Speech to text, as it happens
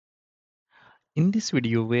In this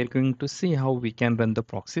video, we're going to see how we can run the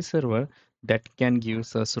proxy server that can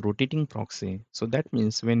give us rotating proxy. So that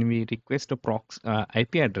means when we request a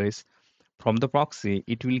IP address from the proxy,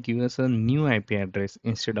 it will give us a new IP address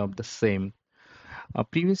instead of the same.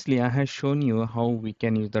 Previously, I have shown you how we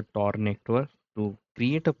can use the Tor network to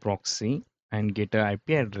create a proxy and get an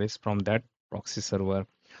IP address from that proxy server.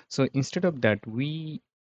 So instead of that, we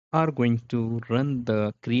are going to run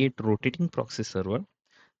the create rotating proxy server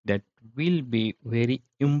that will be very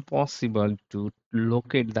impossible to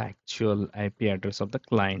locate the actual IP address of the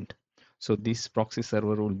client. So this proxy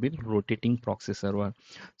server will be rotating proxy server.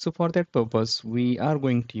 So for that purpose, we are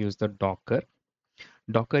going to use the Docker.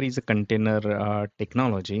 Docker is a container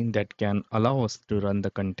technology that can allow us to run the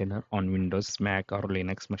container on Windows, Mac, or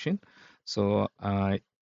Linux machine. So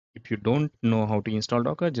if you don't know how to install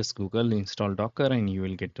Docker, just Google install Docker and you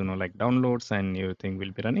will get to know like downloads and everything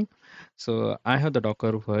will be running. So I have the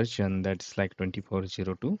Docker version that's like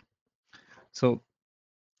 2402. So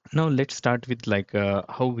now let's start with like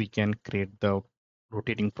how we can create the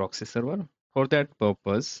rotating proxy server. For that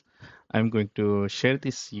purpose, I'm going to share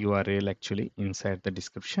this URL actually inside the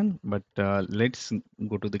description, but let's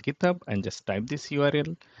go to the GitHub and just type this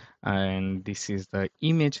URL. And this is the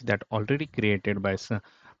image that already created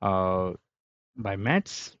uh, by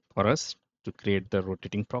Mats for us to create the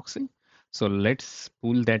rotating proxy. So let's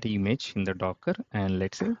pull that image in the Docker and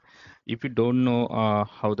let's see. If you don't know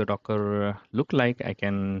how the Docker look like, I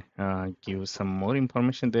can give some more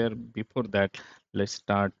information there. Before that, let's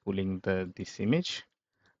start pulling this image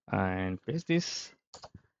and paste this.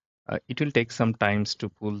 It will take some times to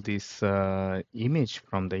pull this image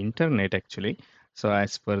from the internet actually. So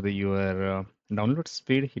as per your download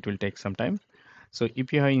speed, it will take some time. So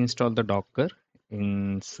if you have installed the Docker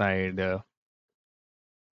inside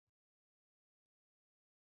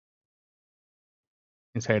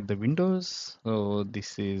inside the Windows, so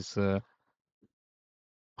this is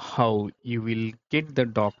how you will get the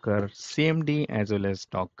Docker CMD as well as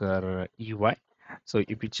Docker UI. So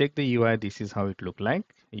if you check the UI, this is how it look like.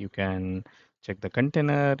 You can check the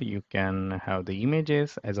container, you can have the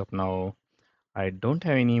images. As of now, I don't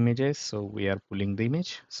have any images, so we are pulling the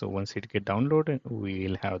image. So once it get downloaded, we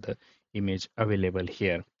will have the image available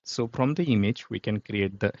here. So from the image, we can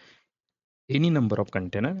create the any number of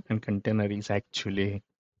container, and container is actually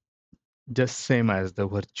just same as the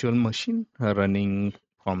virtual machine running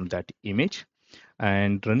from that image.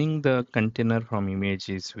 And running the container from image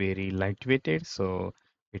is very lightweighted, so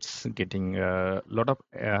it's getting a lot of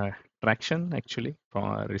traction actually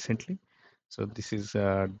from recently. So this is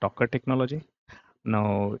Docker technology.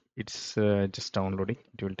 Now it's just downloading.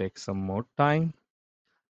 It will take some more time.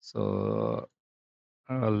 So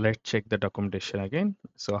let's check the documentation again.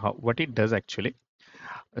 So what it does actually.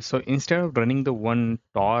 So instead of running the one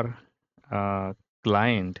Tor uh,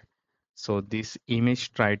 client, so this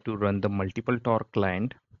image tried to run the multiple Tor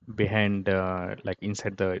client behind, like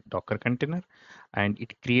inside the Docker container, and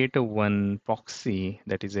it create a one proxy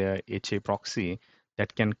that is a HA proxy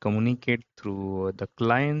that can communicate through the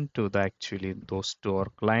client to the actually those Tor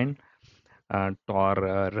client Tor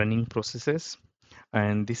running processes,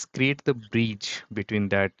 and this create the bridge between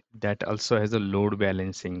that also has a load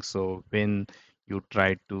balancing. So when you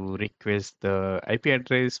try to request the IP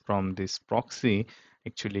address from this proxy,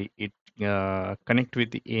 actually it connect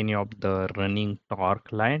with any of the running Tor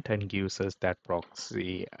client and gives us that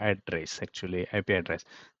proxy address, actually IP address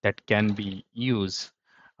that can be used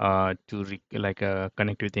to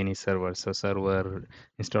connect with any server. So server,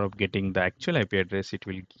 instead of getting the actual IP address, it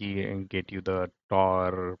will get you the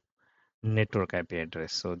Tor network IP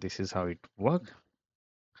address. So this is how it work.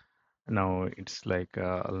 Now it's like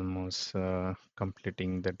almost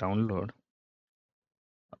completing the download.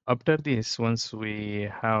 After this, once we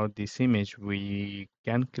have this image, we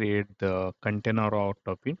can create the container out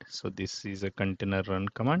of it. So this is a container run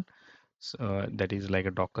command. So that is like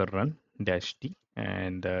a Docker run dash D,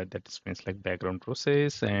 and that means like background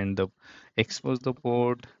process and the expose the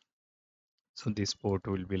port. So this port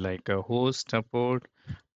will be like a host port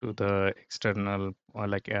to the external or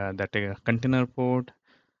like that container port,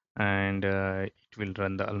 and it will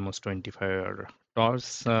run the almost 25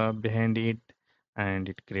 TORs behind it, and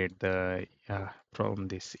it create the from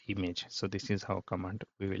this image. So this is how command.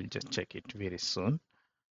 We will just check it very soon.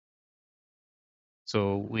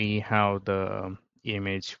 So we have the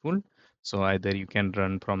image full. So either you can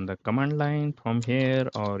run from the command line from here,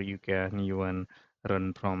 or you can even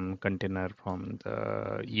run from container from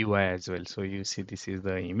the UI as well. So you see this is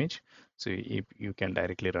the image. So if you can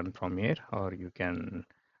directly run from here, or you can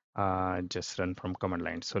just run from command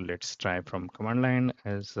line. So let's try from command line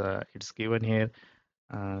as it's given here.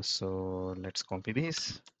 So let's copy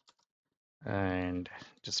this and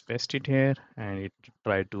just paste it here, and it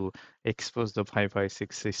try to expose the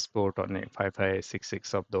 5566 port on a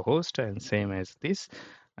 5566 of the host, and same as this.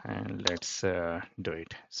 And let's do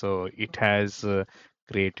it. So it has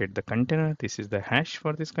created the container. This is the hash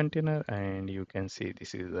for this container, and you can see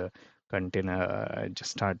this is the container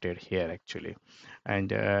just started here actually.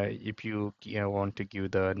 And if you want to give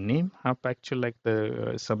the name of actual, like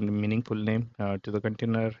the some meaningful name to the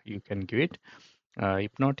container, you can give it.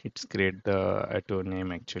 If not, it's create the auto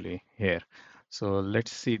name actually here. So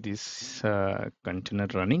let's see this container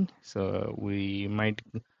running. So we might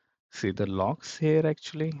see the logs here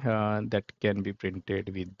actually that can be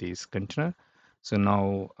printed with this container. So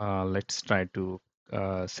now let's try to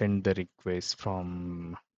send the request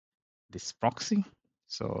from this proxy.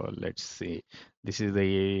 So let's see. This is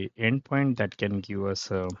the endpoint that can give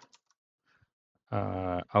us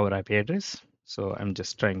our IP address. So I'm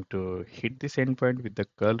just trying to hit this endpoint with the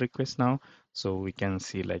curl request now, so we can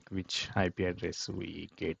see like which IP address we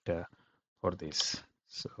get for this.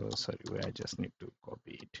 So sorry, I just need to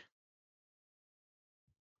copy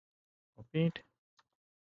it,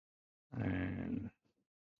 and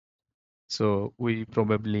so we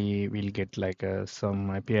probably will get like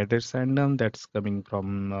some IP address random that's coming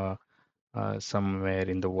from somewhere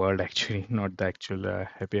in the world actually, not the actual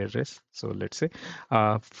IP address. So let's say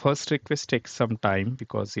first request takes some time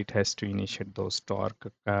because it has to initiate those Torque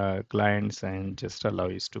clients and just allow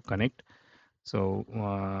us to connect. So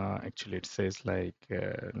actually it says like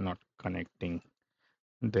not connecting.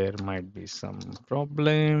 There might be some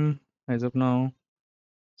problem as of now.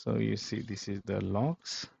 So you see this is the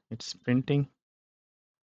logs. It's printing.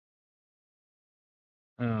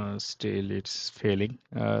 Still it's failing.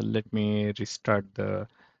 Let me restart the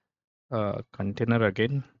container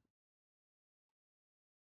again.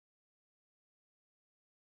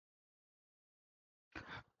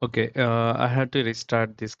 Okay, I had to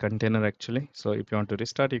restart this container actually. So if you want to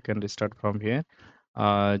restart, you can restart from here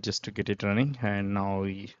just to get it running. And now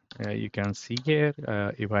you can see here,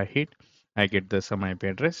 if I hit, I get the some IP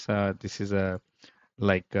address. This is a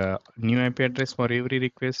like a new IP address for every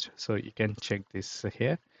request. So you can check this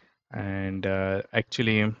here. And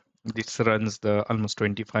actually, this runs the almost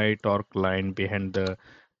 25 torque line behind the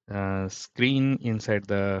screen inside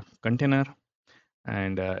the container,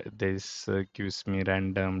 and this gives me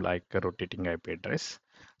random like a rotating IP address.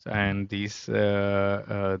 So, and these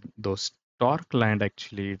those torque land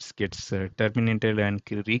actually it gets terminated and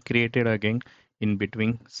recreated again in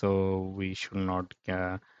between. So we should not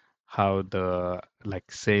have the like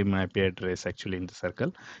same IP address actually in the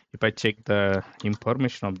circle. If I check the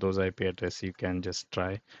information of those IP address, you can just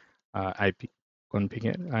try IP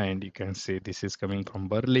configure, and you can see this is coming from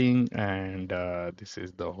Berlin, and this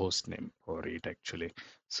is the host name for it actually.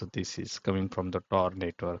 So this is coming from the Tor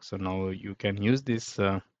network. So now you can use this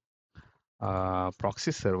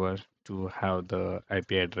proxy server to have the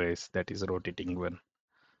IP address that is rotating one.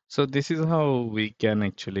 So this is how we can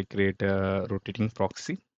actually create a rotating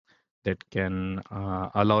proxy that can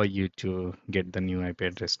allow you to get the new IP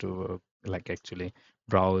address to like actually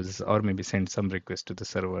browse or maybe send some request to the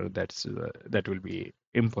server that will be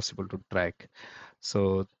impossible to track.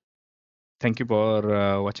 So thank you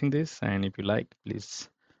for watching this, and if you like, please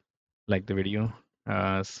like the video,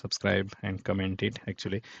 subscribe and comment it.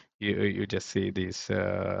 Actually, you just see this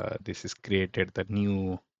this is created the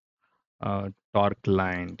new torque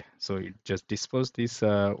lined. So it just dispose this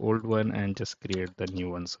old one and just create the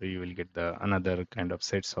new one. So you will get the another kind of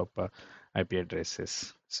sets of IP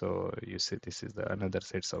addresses. So you see this is the another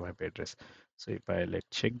sets of IP address. So if I let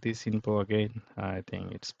check this info again, I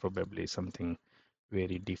think it's probably something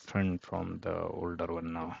very different from the older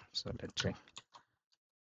one now. So let's check.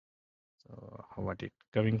 So what it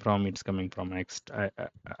coming from? It's coming from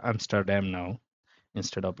Amsterdam now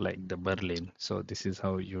instead of like the Berlin. So this is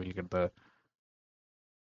how you will get the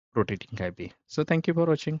rotating IP. So thank you for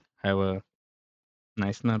watching. Have a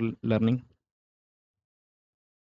nice learning.